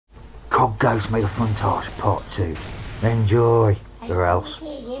CoD Ghosts Funtage Part 2. Enjoy, or else.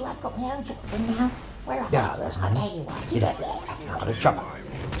 I've got my own shotgun now. Where are Yeah, there's none. You're dead. I've got a chopper.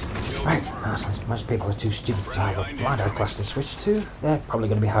 Right, now since most people are too stupid to have a blind eye class to switch to, they're probably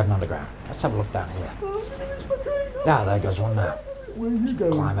going to be hiding underground. Let's have a look down here. Ah, there goes one now.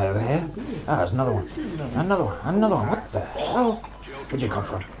 Climb over here. Ah, there's another one. Another one. What the hell? Where'd you come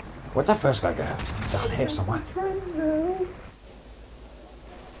from? Where'd that first guy go? Down here somewhere.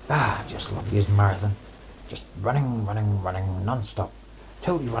 Ah, just love using marathon. Just running non-stop.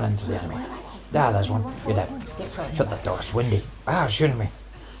 Till you run into the enemy. Ah, there's one. You're dead. Shut that door, it's windy. Ah, shooting me.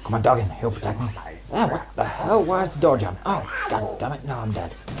 Come on, dog in. He'll protect me. Ah, what the hell? Why is the door jammed? Oh, god damn it. No, I'm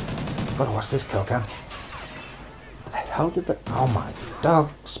dead. Gotta watch this kill cam. What the hell did the... Oh my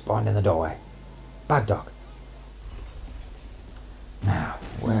dog spawned in the doorway. Bad dog. Now,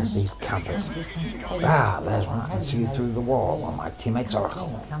 where's these campers? Ah, there's one. I can see through the wall while my teammates are...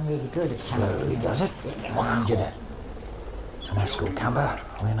 Slowly does it. And you're dead. An old school camper,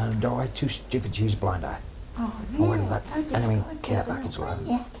 laying on a doorway, too stupid to use blind eye. Oh, where did that enemy care package land?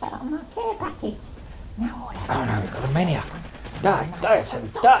 Yeah, my care package. Oh no, we've got a maniac. Die, it's him,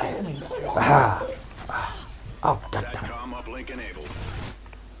 die! Aha! Oh, god damn it.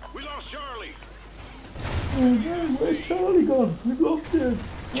 We lost Charlie. Oh no, where's Charlie gone? We've lost him.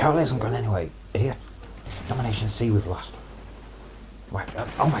 Charlie hasn't gone anyway, idiot. Domination C we've lost. Wait,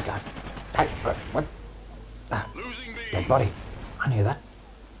 oh my god. Hey, what? Ah, dead body. I knew that.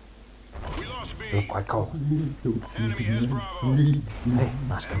 You look quite cold. Hey,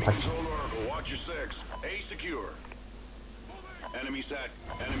 nice complexion. Watch your six. A secure. Enemy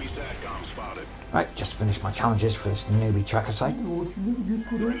SATCOM spotted. Right, just finished my challenges for this newbie tracker site.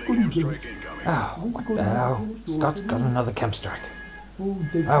 Oh, what the hell? Scott's got another camp strike. Oh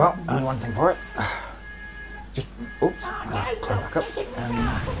well, only one thing for it. Just, oops, climb back up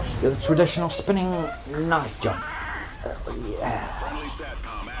and do the traditional spinning knife jump. Yeah.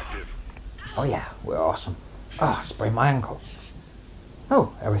 Oh yeah, we're awesome. Ah, oh, sprained my ankle.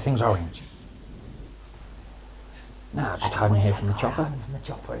 Oh, everything's orange. Now, just hiding here from the chopper.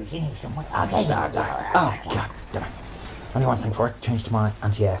 Oh, god damn it. Only one thing for it, change to my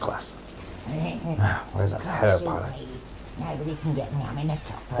anti-air class. Now, where's that hello pilot? Nobody can get me, I'm in a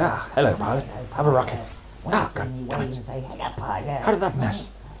chopper. Ah, hello pilot. Have a rocket. Ah, god damn it. How did that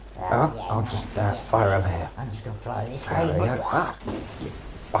miss? Oh, I'll just fire over here. I'm just gonna fly this There we way. go. Ah,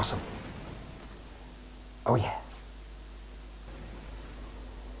 awesome. Oh yeah.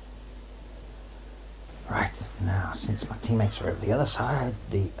 Right, now since my teammates are over the other side,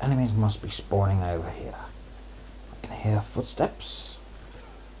 the enemies must be spawning over here. I can hear footsteps.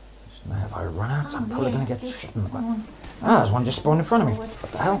 So now if I run out, I'm probably going to get shot in the butt. Ah, there's one just spawned in front of me.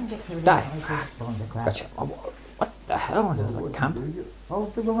 What the hell? Die. Gotcha. Oh, what the hell? Is this a camp?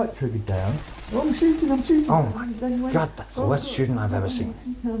 Hold the right trigger down. Oh, I'm shooting. Oh my god, that's the worst shooting I've ever seen.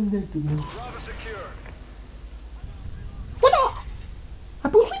 What the?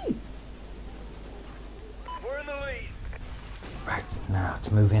 I'm Bruce Lee! We're in the lead. Right, now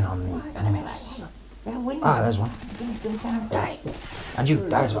to move in on the enemies. Ah, there's one. Die. And you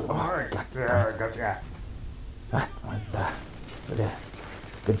die as well. Oh, god damn it. Right, with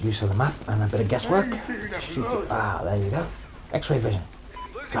good use of the map and a bit of guesswork. Shoot it. Ah, there you go. X-ray vision.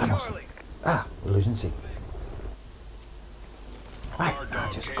 Got him awesome. Ah, we're losing C. Right,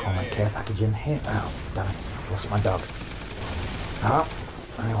 I'll just call my care package in here. Oh, damn it. Lost my dog. Oh,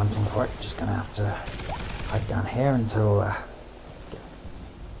 only one thing for it. Just gonna have to hide down here until...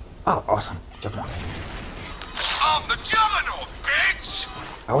 Oh, awesome. Juggernaut. I'm the Juggernaut, bitch!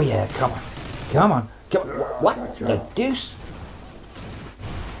 Oh yeah, come on. Come on. What the deuce?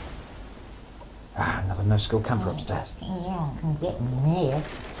 Ah, another no-skill camper upstairs. Yeah, I can get me here.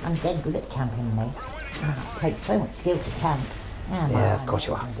 I'm dead good at camping, mate. It takes so much skill to camp. Yeah, of course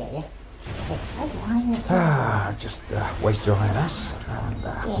you are. Ah, just waste your INS and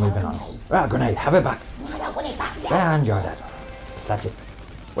moving on. Ah, grenade, have it back. And you're dead. Pathetic.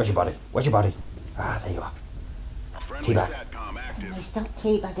 Where's your body? Where's your body? Ah, there you are. Teabag. Stop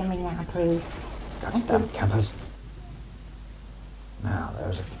teabagging me now, please. Goddamn campers. Now,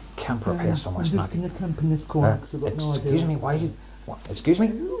 there's a camper up here somewhere sniping. I'm just gonna camp in this corner because I've got no idea. Excuse me, why are you... What? Excuse me?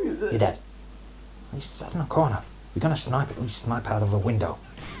 You're dead. He's sat in a corner. We're gonna snipe it. We snipe out of a window.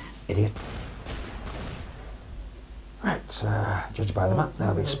 Idiot. Right, judged by the map,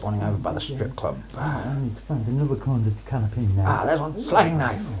 they'll be spawning over by the strip club. I need to find another corner to camp in now. Ah, there's one. Sliding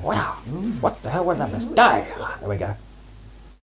knife. Wow. What the hell? Where'd that miss? Die! Ah, there we go.